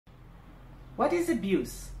What is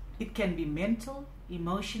abuse? It can be mental,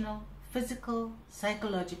 emotional, physical,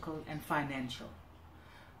 psychological, and financial.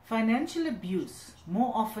 Financial abuse,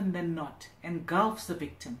 more often than not, engulfs the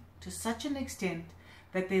victim to such an extent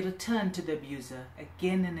that they return to the abuser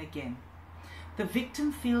again and again. The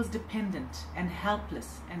victim feels dependent and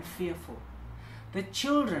helpless and fearful. The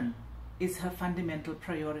children is her fundamental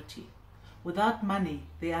priority. Without money,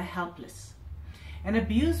 they are helpless. An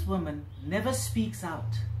abused woman never speaks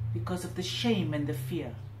out because of the shame and the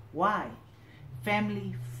fear. Why?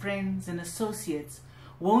 Family, friends, and associates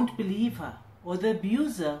won't believe her, or the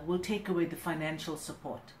abuser will take away the financial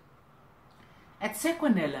support. At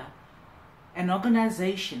Sekwanele, an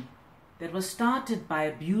organization that was started by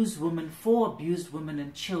abused women for abused women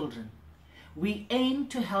and children, we aim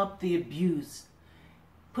to help the abused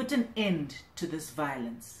put an end to this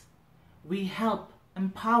violence. We help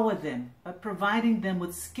empower them by providing them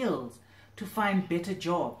with skills to find better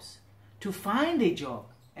jobs, to find a job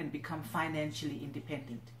and become financially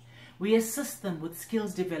independent. We assist them with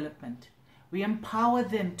skills development. We empower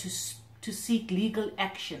them to seek legal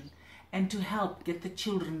action and to help get the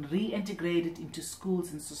children reintegrated into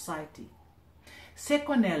schools and society.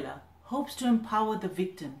 Sekwanele hopes to empower the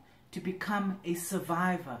victim to become a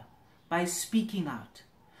survivor by speaking out,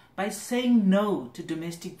 by saying no to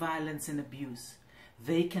domestic violence and abuse.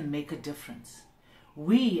 They can make a difference.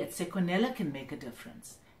 We at Sekwanele can make a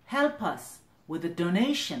difference. Help us with a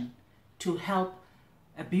donation to help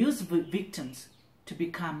abuse victims to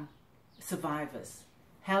become survivors.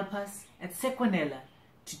 Help us at Sekwanele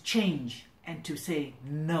to change and to say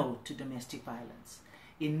no to domestic violence.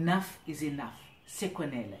 Enough is enough.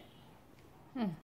 Sekwanele.